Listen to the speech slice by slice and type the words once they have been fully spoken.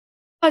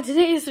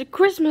Today is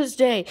Christmas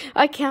Day.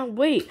 I can't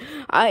wait.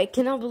 I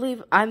cannot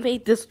believe I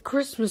made this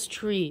Christmas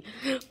tree.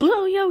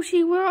 Blue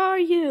Yoshi, where are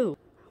you?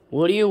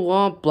 What do you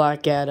want,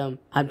 Black Adam?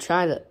 I'm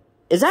trying to...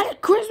 Is that a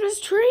Christmas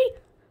tree?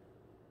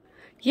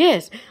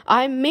 Yes,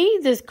 I made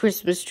this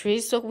Christmas tree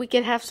so we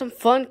can have some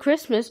fun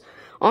Christmas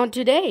on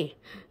today.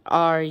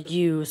 Are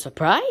you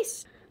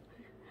surprised?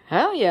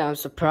 Hell yeah, I'm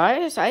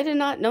surprised. I did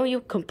not know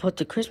you could put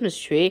the Christmas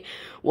tree.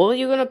 Well, are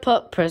you gonna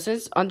put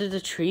presents under the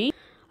tree?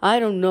 I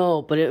don't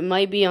know, but it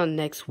might be on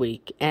next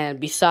week.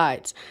 And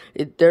besides,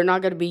 they're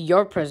not going to be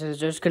your presents.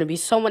 There's going to be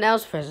someone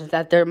else's presents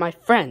that they're my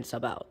friends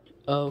about.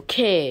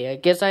 Okay, I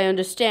guess I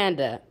understand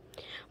that.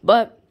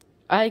 But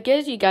I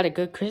guess you got a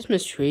good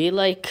Christmas tree.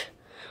 Like,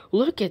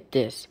 look at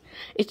this.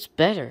 It's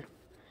better.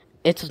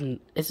 It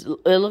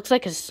looks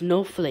like a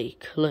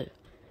snowflake. Look.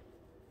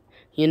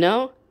 You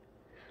know?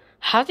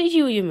 How did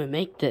you even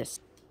make this?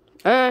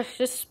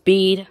 Just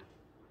speed.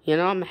 You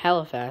know, I'm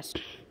hella fast.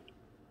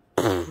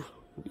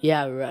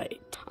 Yeah,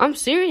 right. I'm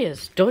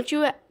serious. Do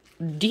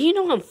you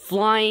know I'm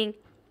flying?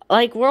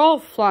 Like, we're all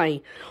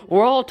flying.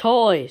 We're all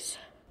toys.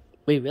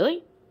 Wait,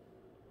 really?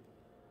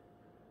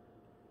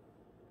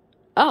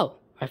 Oh,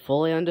 I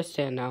fully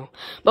understand now.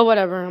 But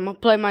whatever, I'm gonna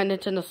play my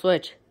Nintendo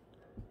Switch.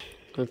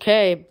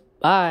 Okay,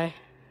 bye.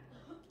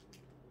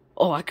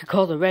 Oh, I could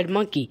call the red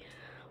monkey.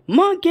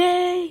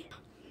 Monkey!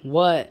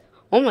 What?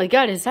 Oh my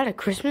god, is that a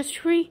Christmas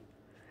tree?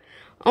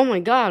 Oh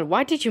my god,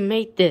 why did you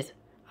make this?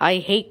 I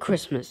hate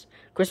Christmas.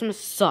 Christmas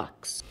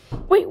sucks.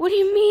 Wait, what do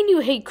you mean you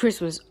hate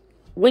Christmas?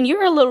 When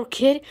you're a little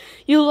kid,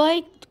 you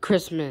liked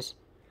Christmas.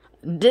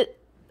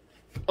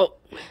 Oh,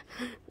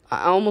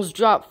 I almost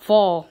dropped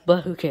fall,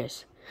 but who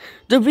cares?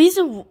 The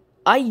reason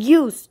I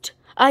used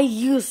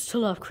to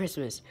love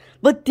Christmas,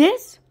 but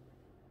this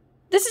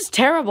is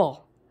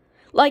terrible.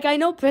 Like, I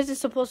know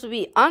presents supposed to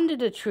be under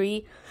the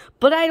tree,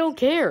 but I don't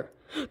care.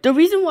 The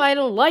reason why I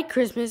don't like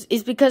Christmas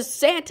is because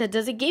Santa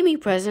doesn't give me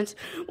presents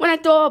when I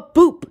throw a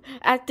boop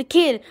at the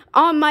kid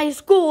on my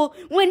school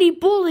when he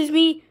bullies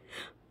me.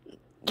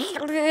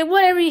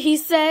 Whatever he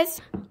says.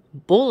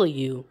 Bully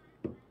you?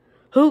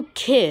 Whose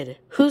kid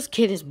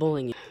is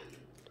bullying you?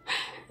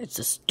 It's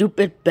a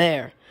stupid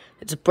bear.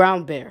 It's a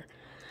brown bear.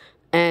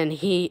 And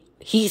he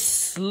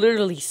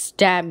literally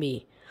stabbed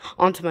me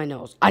onto my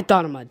nose. I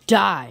thought I'm gonna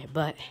die,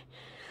 but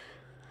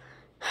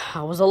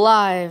I was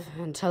alive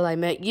until I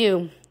met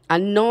you.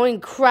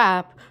 Annoying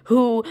crap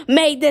who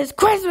made this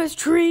Christmas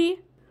tree.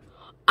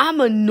 I'm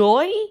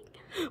annoying?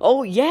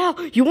 Oh yeah,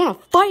 you wanna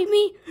fight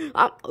me?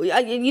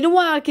 You know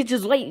what, I could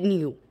just lighten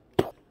you.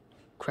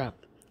 Crap.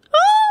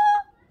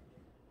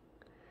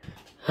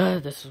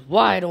 This is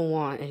why I don't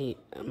want any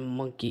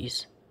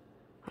monkeys.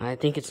 I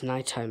think it's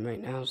nighttime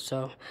right now,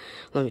 so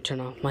let me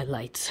turn off my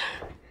lights.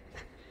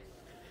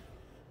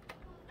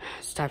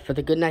 It's time for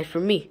the good night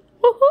for me.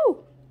 Woohoo!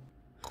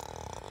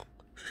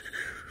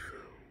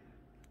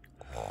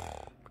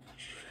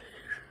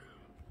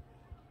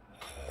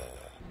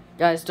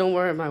 Guys, don't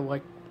worry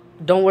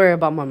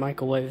about my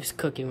microwave. It's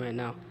cooking right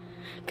now,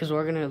 because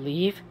we're gonna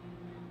leave.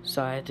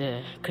 So I had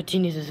to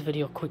continue this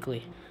video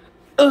quickly.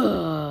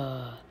 Time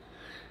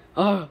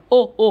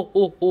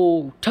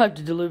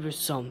to deliver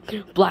some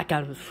Black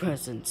Adam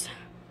presents.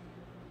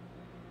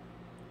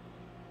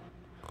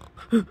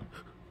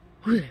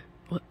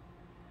 What?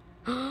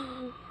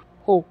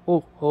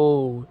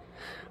 Ho.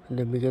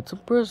 Let me get some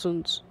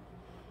presents.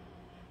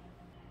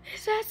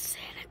 Is that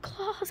Santa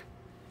Claus?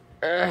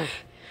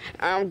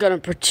 I'm gonna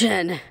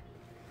pretend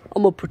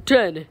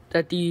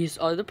that these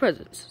are the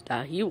presents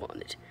that he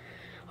wanted.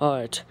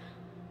 Alright,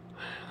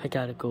 I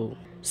gotta go.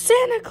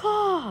 Santa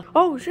Claus!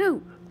 Oh,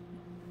 shoot!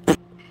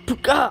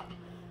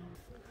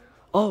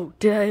 Oh,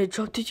 did I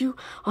interrupt you?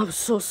 I'm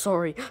so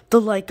sorry. The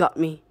light got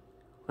me.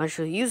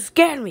 Actually, you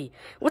scared me.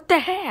 What the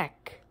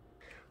heck?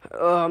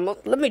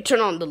 Let me turn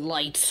on the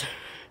lights.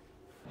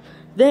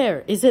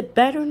 There, is it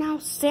better now,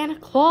 Santa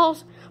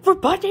Claus? For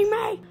bugging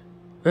me?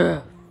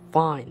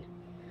 Fine.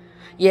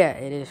 Yeah,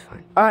 it is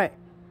fine. Alright.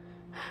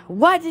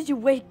 Why did you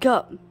wake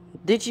up?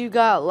 Did you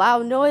got a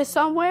loud noise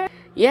somewhere?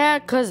 Yeah,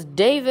 'cause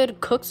David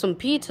cooked some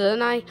pizza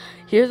and I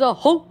hear the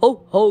ho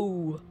ho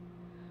ho.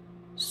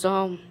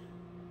 So,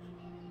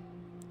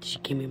 did you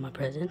give me my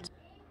presents?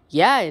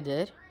 Yeah, I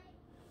did.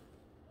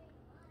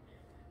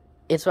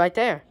 It's right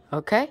there,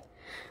 okay?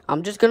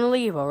 I'm just gonna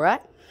leave,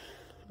 alright?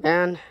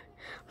 And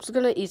I'm just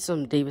gonna eat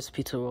some David's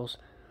pizza rolls.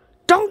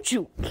 Don't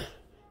you!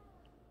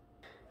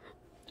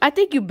 I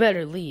think you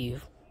better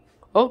leave.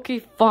 Okay,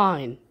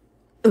 fine.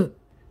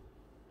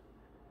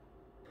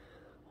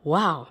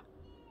 Wow.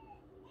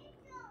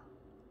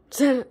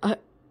 Santa,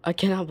 I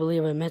cannot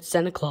believe I met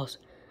Santa Claus.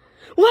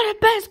 What the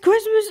best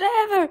Christmas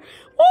ever!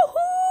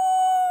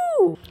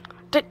 Woohoo!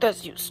 Take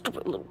this, you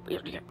stupid little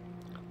idiot.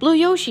 Blue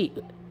Yoshi,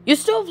 you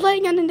still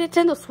playing on the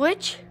Nintendo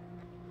Switch?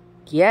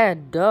 Yeah,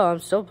 duh, I'm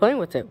still playing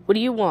with it. What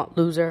do you want,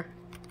 loser?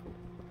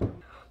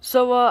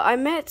 So, I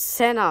met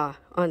Santa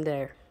on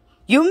there.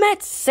 You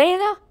met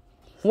Santa?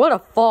 What a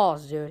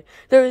false, dude.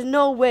 There is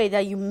no way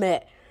that you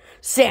met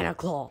Santa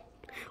Claus.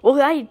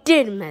 Well, I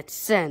did met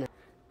Santa.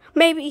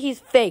 Maybe he's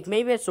fake.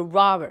 Maybe it's a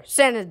robber.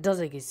 Santa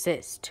doesn't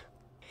exist.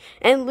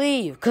 And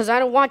leave, because I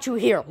don't want you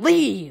here.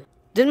 Leave.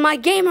 This is my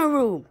gamer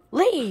room.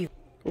 Leave.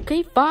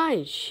 Okay,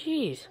 fine.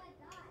 Jeez.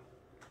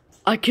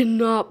 I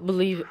cannot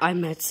believe I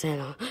met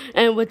Santa.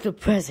 And with the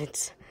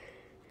presents.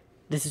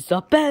 This is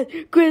the best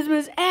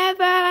Christmas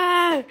ever.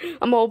 I'm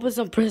going to open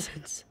some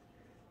presents.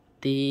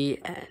 The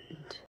end.